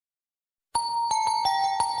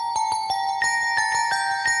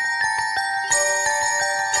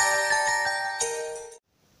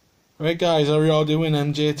Right guys, how are you all doing?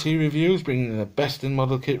 MJT Reviews, bringing the best in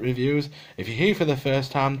model kit reviews. If you're here for the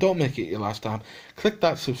first time, don't make it your last time. Click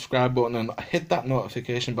that subscribe button and hit that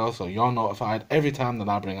notification bell so you're notified every time that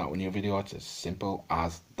I bring out a new video. It's as simple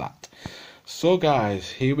as that. So guys,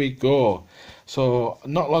 here we go. So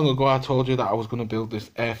not long ago I told you that I was going to build this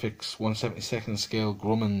Airfix 1/72nd scale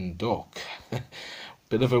grumman duck.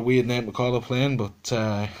 Bit of a weird name to call a plane, but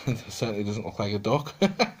it certainly doesn't look like a duck.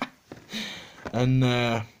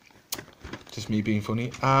 And just me being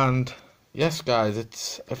funny. And yes guys,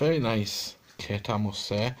 it's a very nice kit, I must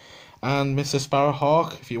say. And Mr.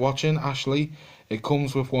 Sparrowhawk, if you're watching, Ashley, it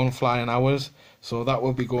comes with 1 flying hours, so that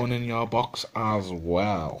will be going in your box as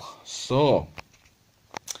well. So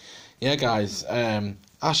yeah guys,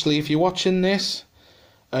 Ashley, if you're watching this,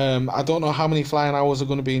 I don't know how many flying hours are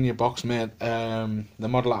going to be in your box, mate. The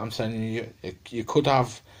model that I'm sending you, you could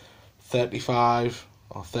have 35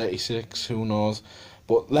 or 36, who knows.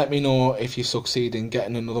 But let me know if you succeed in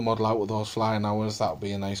getting another model out with those flying hours. That would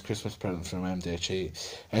be a nice Christmas present from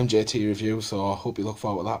MJT Review. So I hope you look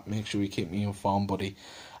forward to that. Make sure you keep me informed, buddy.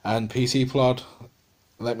 And PC Plod,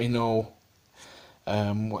 let me know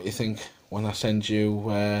what you think when I send you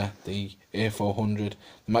the A400. There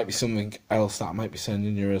might be something else that I might be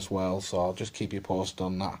sending you as well. So I'll just keep you posted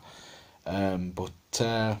on that. But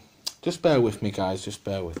just bear with me, guys. Just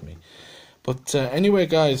bear with me. But anyway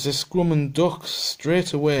guys, this grumman duck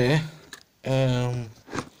straight away, yeah,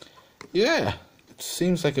 it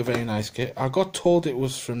seems like a very nice kit. I got told it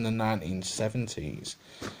was from the 1970s,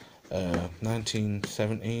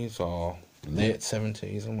 1970s or late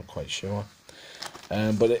 70s, I'm not quite sure.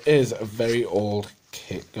 But it is a very old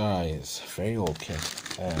kit, guys, very old kit.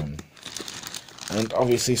 And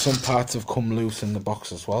obviously some parts have come loose in the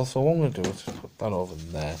box as well, so what I'm going to do is put that over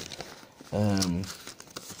there.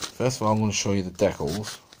 First of all, I'm going to show you the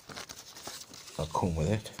decals that come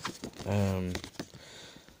with it. And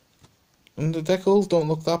the decals don't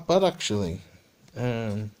look that bad, actually.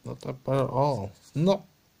 Not that bad at all. Not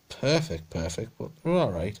perfect, but they're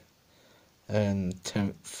alright.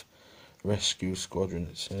 10th Rescue Squadron,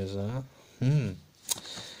 it says that.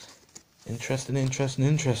 Interesting.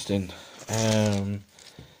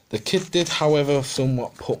 The kit did, however,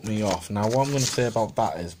 somewhat put me off. Now, what I'm going to say about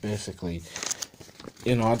that is basically,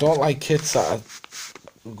 you know, I don't like kits that are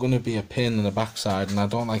going to be a pain in the backside, and I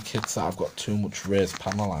don't like kits that have got too much raised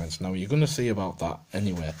panel lines. Now, you're going to see about that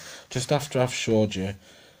anyway, just after I've showed you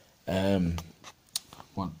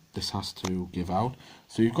what this has to give out.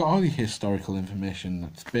 So you've got all the historical information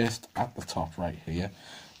that's based at the top right here,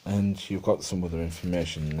 and you've got some other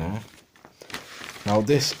information there. Now,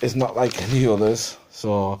 this is not like any others,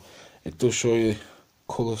 so it does show you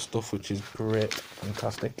colour stuff, which is great,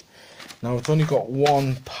 fantastic. Now it's only got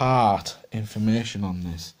 1 part information on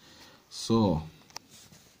this, so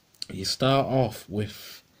you start off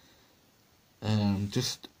with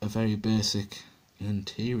just a very basic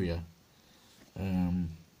interior.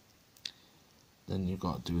 Then you've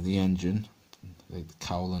got to do the engine, like the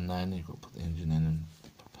cowling. Then you've got to put the engine in and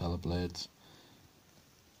propeller blades.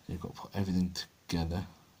 You've got to put everything together,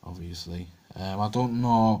 obviously. I don't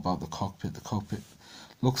know about the cockpit. The cockpit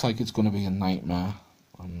looks like it's going to be a nightmare.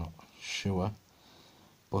 I'm not sure,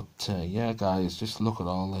 but yeah guys, just look at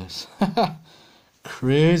all this.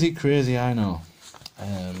 crazy, I know.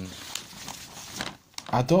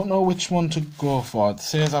 I don't know which one to go for. It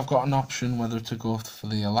says I've got an option whether to go for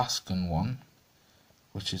the Alaskan one,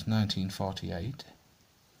 which is 1948,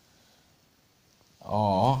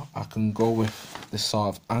 or I can go with this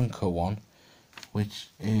sort of anchor one, which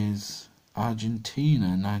is Argentina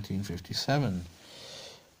 1957.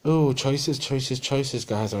 Oh, choices,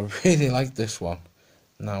 guys. I really like this one.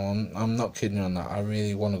 Now, I'm not kidding on that. I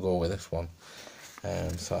really want to go with this one.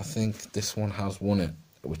 So I think this one has won it,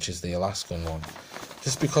 which is the Alaskan one.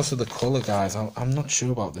 Just because of the colour, guys. I'm not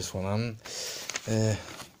sure about this one. It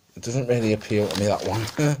doesn't really appeal to me, that one.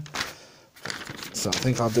 So I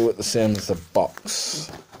think I'll do it the same as the box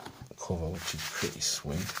cover, which is pretty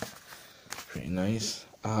sweet. Pretty nice.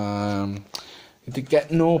 You did get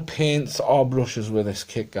no paints or brushes with this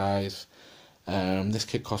kit, guys. This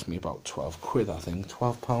kit cost me about 12 quid, I think,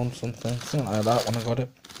 £12 something like that when I got it.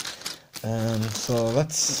 So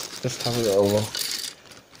let's just have a little look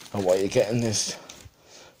at what you get in this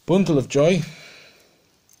bundle of joy.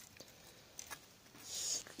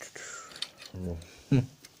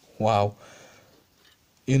 Wow.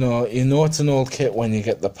 You know it's an old kit when you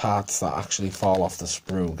get the parts that actually fall off the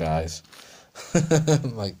sprue, guys.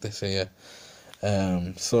 Like this here.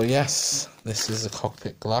 So yes, this is a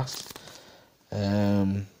cockpit glass.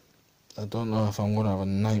 I don't know if I'm going to have a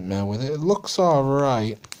nightmare with it. It looks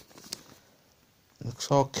alright.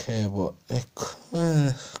 Looks okay, but it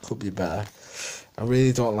could be better. I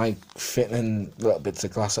really don't like fitting in little bits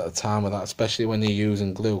of glass at a time with that, especially when you're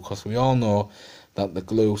using glue, because we all know that the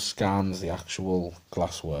glue scans the actual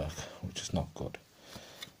glasswork, which is not good.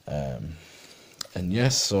 And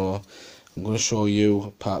yes, so I'm going to show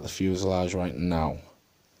you part of the fuselage right now.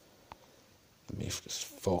 Let me just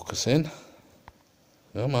focus in.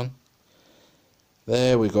 Come on.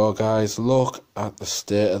 There we go, guys. Look at the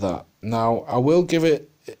state of that. Now, I will give it,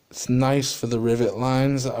 it's nice for the rivet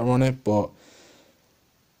lines that are on it, but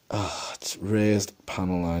it's raised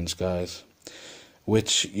panel lines, guys.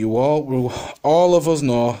 Which you all of us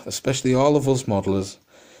know, especially all of us modelers,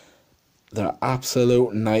 they're an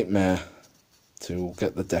absolute nightmare to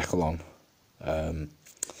get the decal on.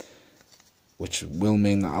 Which will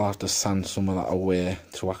mean that I'll have to sand some of that away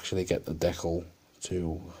to actually get the decal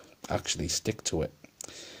to actually stick to it.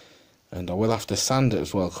 And I will have to sand it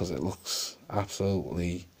as well, because it looks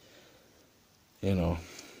absolutely, you know,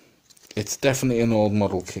 it's definitely an old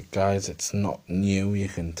model kit, guys. It's not new, you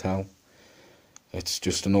can tell. It's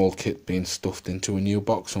just an old kit being stuffed into a new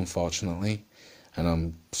box, unfortunately. And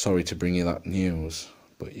I'm sorry to bring you that news,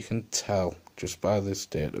 but you can tell just by the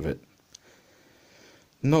state of it.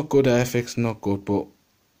 Not good airfix, not good, but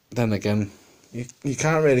then again, you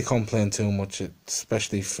can't really complain too much,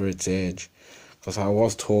 especially for its age, because I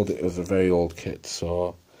was told it was a very old kit,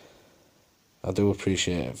 so I do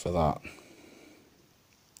appreciate it for that.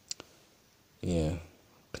 Yeah,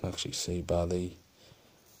 I can actually see by the...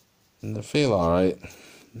 And they feel alright.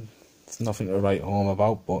 It's nothing to write home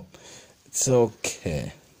about, but it's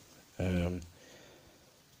okay.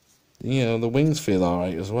 You know, the wings feel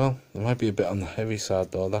alright as well. They might be a bit on the heavy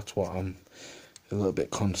side though. That's what I'm a little bit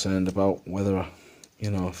concerned about. Whether, you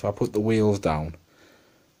know, if I put the wheels down,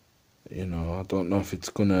 you know, I don't know if it's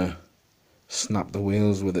gonna snap the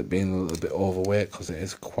wheels with it being a little bit overweight, because it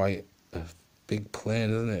is quite a big plane,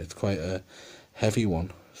 isn't it? It's quite a heavy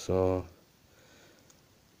one. So,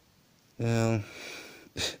 yeah,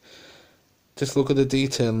 just look at the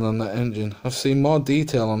detailing on that engine. I've seen more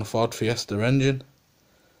detail on the Ford Fiesta engine.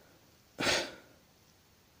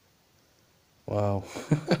 Wow.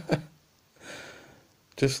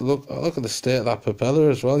 Just look at the state of that propeller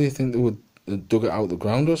as well. You think they would have dug it out of the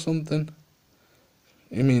ground or something?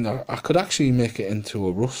 I mean, I could actually make it into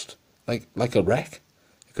a rust, like a wreck.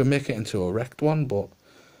 You could make it into a wrecked one, but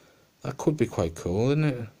that could be quite cool, isn't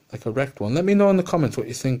it? Like a wrecked one. Let me know in the comments what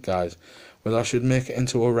you think, guys. Whether I should make it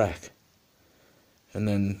into a wreck, and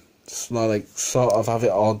then like sort of have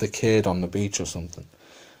it all decayed on the beach or something.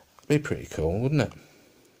 That'd be pretty cool, wouldn't it?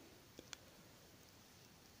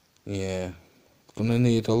 Yeah, gonna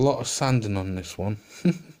need a lot of sanding on this one.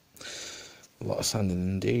 A lot of sanding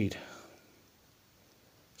indeed.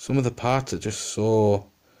 Some of the parts are just so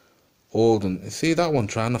old, and you see that one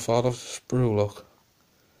trying to fall off the sprue, look.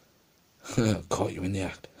 Caught you in the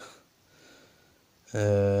act.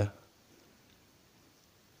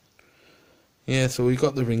 Yeah, so we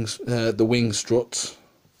got the wing struts.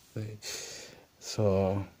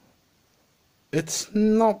 So it's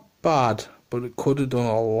not bad, but it could have done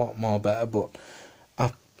a lot more better. But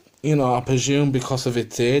I presume because of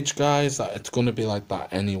its age, guys, that it's gonna be like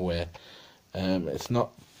that anyway. It's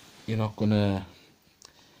not, you're not gonna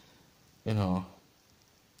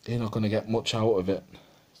get much out of it.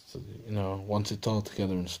 So, once it's all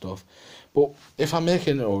together and stuff. But if I make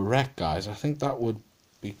it into a wreck, guys, I think that would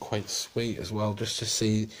be quite sweet as well, just to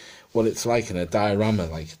see what it's like in a diorama,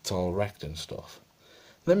 like it's all wrecked and stuff.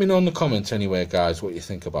 Let me know in the comments anyway, guys, what you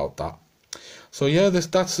think about that. So yeah,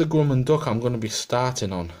 that's the grumman duck I'm going to be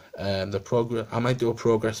starting on. I might do a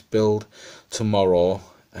progress build tomorrow.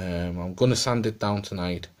 I'm going to sand it down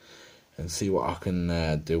tonight and see what I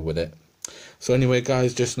can do with it. So anyway,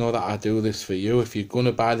 guys, just know that I do this for you. If you're going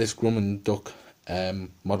to buy this grumman duck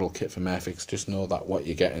model kit from Airfix, just know that what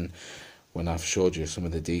you're getting when I've showed you some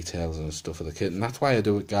of the details and stuff of the kit. And that's why I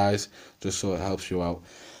do it, guys, just so it helps you out.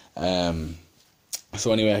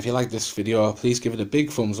 So anyway, if you like this video, please give it a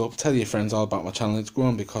big thumbs up. Tell your friends all about my channel. It's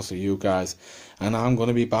grown because of you guys. And I'm going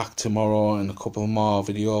to be back tomorrow in a couple more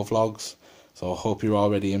video vlogs. So I hope you're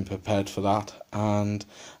all ready and prepared for that. And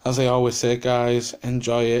as I always say, guys,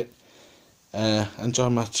 enjoy it. Enjoy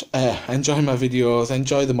my videos,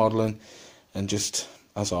 enjoy the modelling, and just,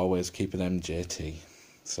 as always, keep it MJT.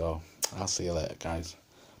 So I'll see you later, guys.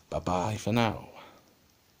 Bye bye for now.